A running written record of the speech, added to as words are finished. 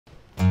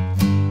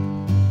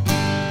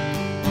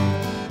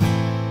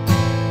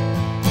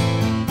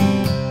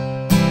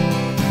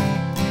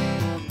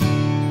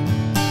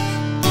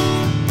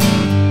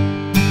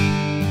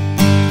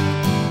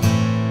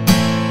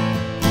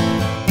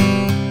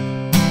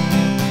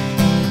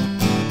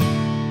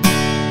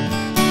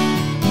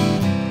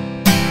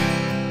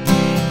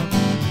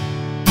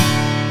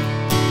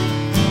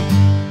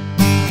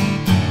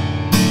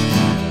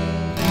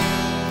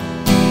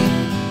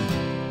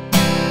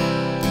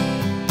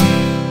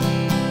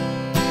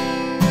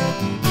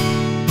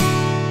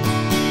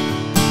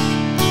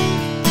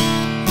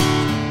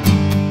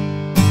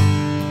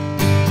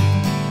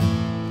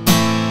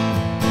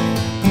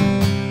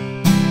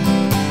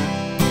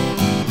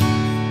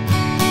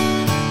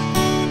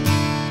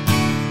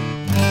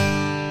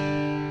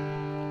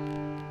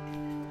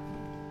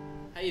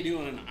you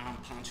doing? I'm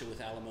Pancho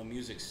with Alamo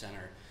Music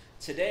Center.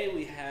 Today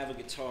we have a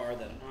guitar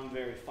that I'm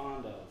very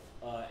fond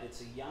of.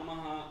 It's a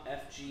Yamaha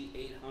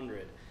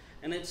FG800,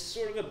 and it's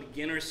sort of a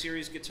beginner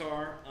series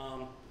guitar.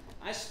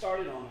 I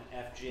started on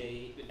an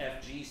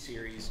FG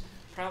series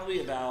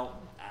probably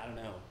about, I don't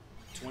know,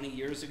 20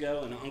 years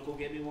ago. An uncle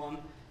gave me one,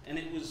 and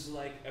it was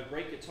like a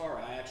great guitar.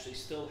 I actually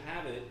still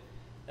have it.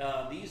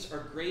 These are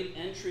great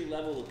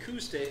entry-level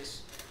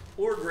acoustics,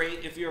 or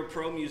great if you're a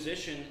pro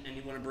musician and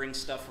you want to bring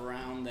stuff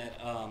around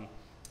that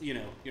you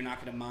know, you're not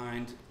going to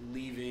mind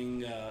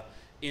leaving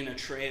in a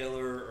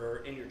trailer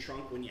or in your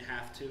trunk when you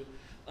have to.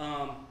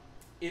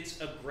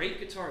 It's a great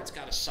guitar. It's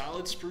got a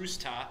solid spruce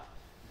top,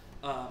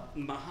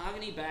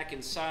 mahogany back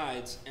and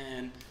sides,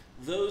 and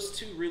those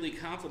two really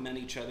complement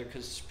each other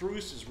because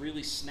spruce is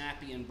really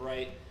snappy and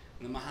bright,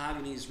 and the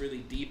mahogany is really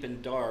deep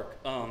and dark.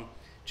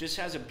 Just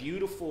has a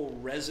beautiful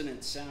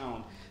resonant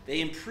sound.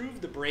 They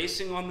improved the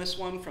bracing on this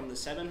one from the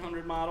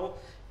 700 model,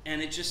 and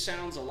it just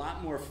sounds a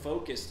lot more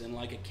focused and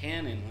like a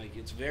cannon. Like,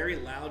 it's very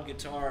loud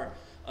guitar,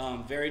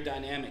 very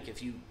dynamic.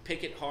 If you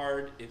pick it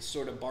hard, it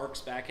sort of barks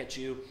back at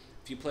you.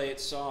 If you play it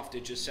soft,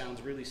 it just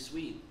sounds really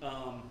sweet.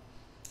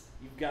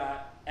 You've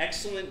got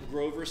excellent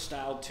Grover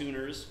style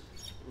tuners,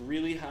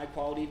 really high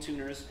quality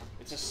tuners.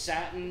 It's a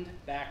satin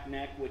back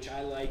neck, which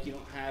I like. You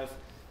don't have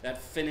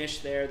that finish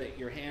there that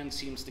your hand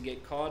seems to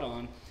get caught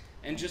on.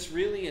 And just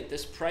really at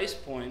this price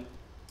point,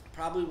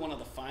 probably one of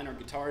the finer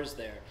guitars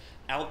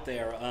out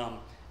there.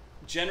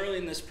 Generally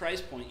in this price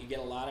point, you get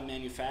a lot of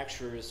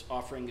manufacturers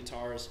offering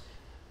guitars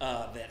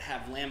that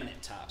have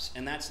laminate tops,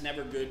 and that's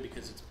never good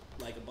because it's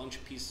like a bunch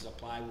of pieces of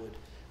plywood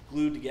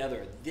glued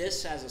together.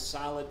 This has a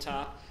solid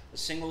top, a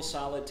single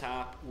solid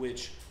top,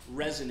 which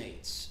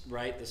resonates,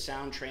 right? The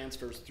sound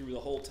transfers through the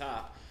whole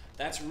top.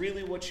 That's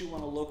really what you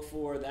want to look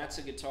for. That's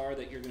a guitar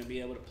that you're going to be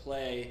able to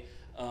play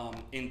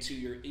into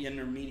your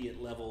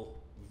intermediate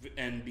level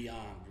and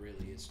beyond,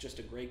 really. It's just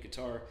a great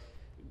guitar,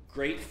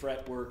 great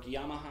fretwork.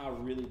 Yamaha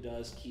really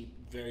does keep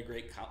very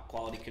great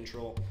quality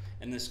control,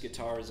 and this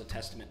guitar is a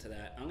testament to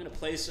that. I'm going to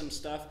play some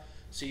stuff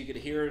so you could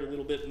hear it a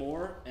little bit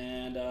more,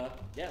 and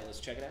yeah, let's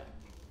check it out.